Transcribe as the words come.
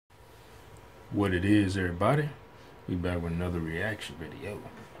What it is, everybody? We back with another reaction video,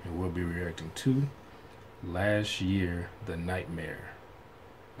 and we'll be reacting to Last Year The Nightmare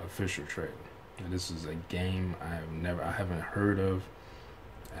official trailer. And this is a game I haven't heard of,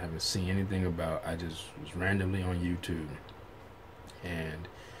 I haven't seen anything about. I just was randomly on YouTube, and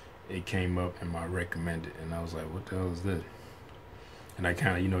it came up in my recommended, and I was like, "What the hell is this?" And I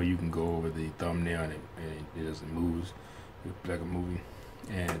kind of, you can go over the thumbnail and it doesn't move like a movie,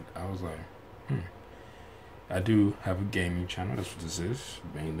 and I was like, I do have a gaming channel. That's what this is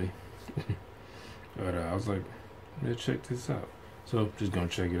mainly. But I was like, let's check this out. So just gonna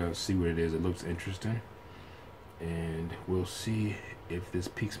check it out, see what it is. It looks interesting, and we'll see if this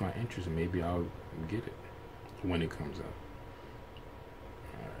piques my interest, and maybe I'll get it when it comes out.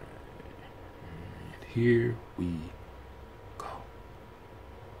 Alright, and here we go.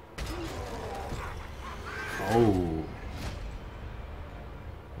 Oh.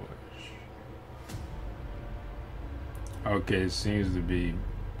 Okay, it seems to be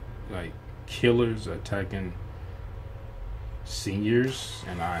like killers attacking seniors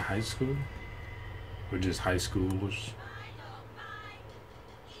in our high school, or just high schoolers.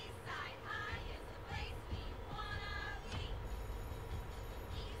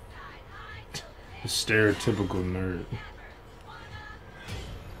 A stereotypical nerd.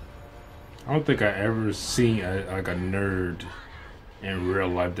 I don't think I ever seen like a nerd in real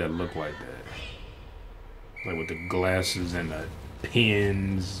life that looked like that. Like with the glasses and the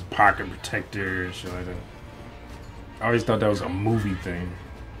pins, pocket protector, and shit like that. I always thought that was a movie thing.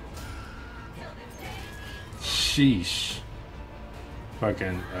 Sheesh.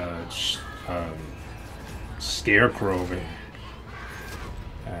 Fucking scarecrow.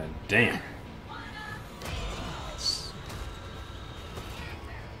 God damn.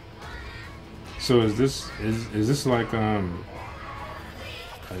 So is this like a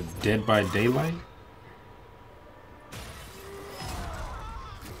Dead by Daylight?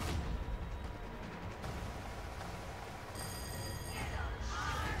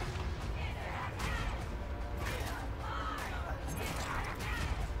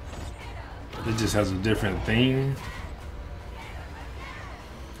 It just has a different theme.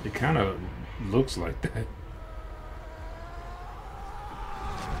 It kind of looks like that.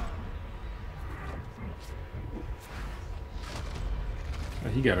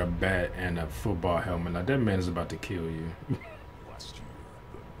 He got a bat and a football helmet. Now that man is about to kill you.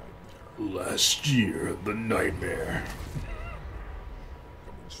 Last year, the nightmare.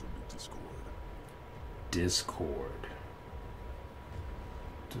 Discord.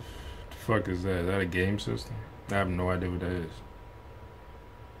 The fuck is that? Is that a game system? I have no idea what that is.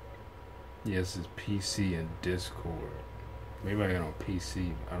 Yes, it's PC and Discord. Maybe I got on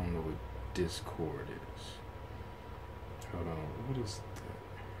PC. I don't know what Discord is. Hold on. What is that?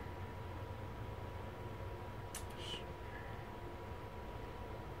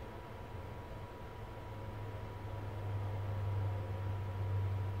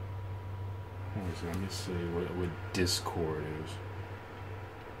 Let me see what Discord is.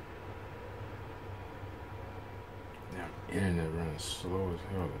 Now, internet runs slow as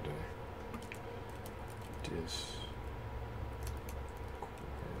hell today. Discord.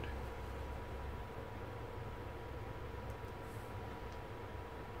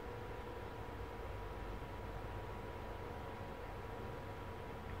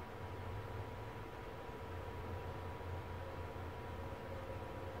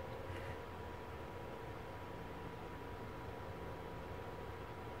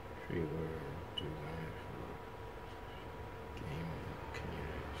 Design for gaming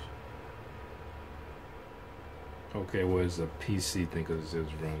communities. Okay, well, it's a PC thing because it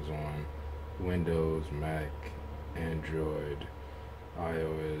just runs on Windows, Mac, Android,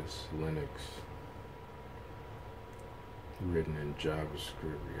 iOS, Linux. Written in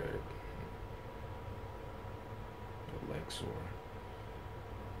JavaScript, React, Alexor.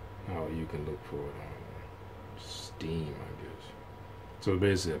 Oh, you can look for it on Steam, I guess. So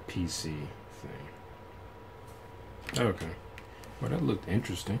basically a PC thing. Okay. Well, that looked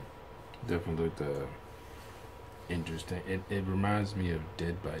interesting. Definitely looked interesting. It reminds me of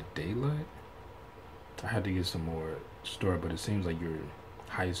Dead by Daylight. I had to get some more story, but it seems like your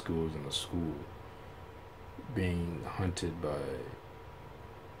high school is in a school being hunted by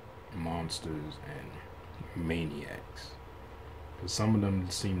monsters and maniacs. But some of them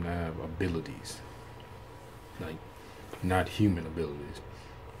seem to have abilities. Like not human abilities.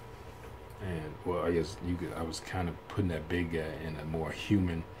 And well, I guess I was kind of putting that big guy in a more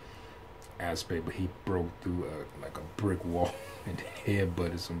human aspect, but he broke through like a brick wall and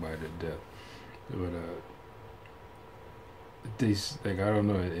headbutted somebody to death. But like I don't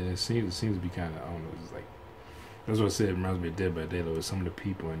know, and it seems to be kind of, I don't know. It's like that's what I said. It reminds me of Dead by Daylight. With some of the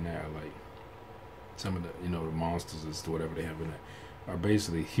people in there, like some of the the monsters or whatever they have in there, are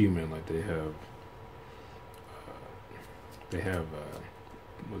basically human. Like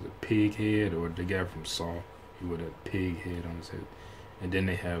was it Pig Head, or the guy from Saw? He with a pig head on his head, and then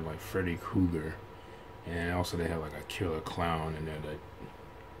they have like Freddy Krueger, and also they have like a killer clown in there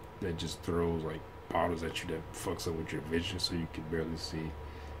that just throws like bottles at you that fucks up with your vision so you can barely see.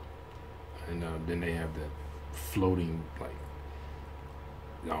 And then they have that floating like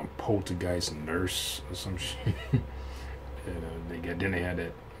poltergeist nurse or some shit. And they had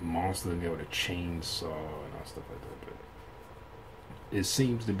that monster there with a chainsaw and all stuff like that. But it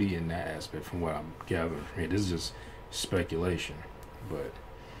seems to be in that aspect from what I'm gathering. I mean, this is just speculation, but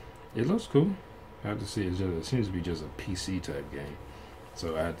it looks cool. I have to see. It seems to be just a PC type game,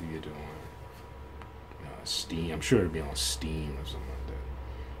 so I have to get it on Steam. I'm sure it'll be on Steam or something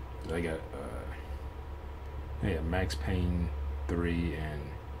like that. I got Max Payne 3 and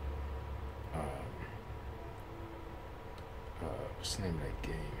what's the name of that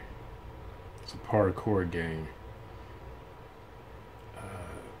game? It's a parkour game.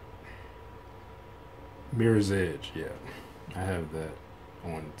 Mirror's Edge, yeah. I have that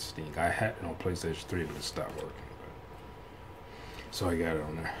on Steam. I had it on PlayStation 3, but it stopped working. So I got it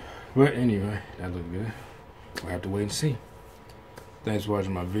on there. But anyway, that looked good. We'll have to wait and see. Thanks for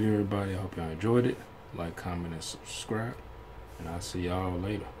watching my video, everybody. I hope y'all enjoyed it. Like, comment, and subscribe. And I'll see y'all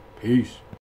later. Peace.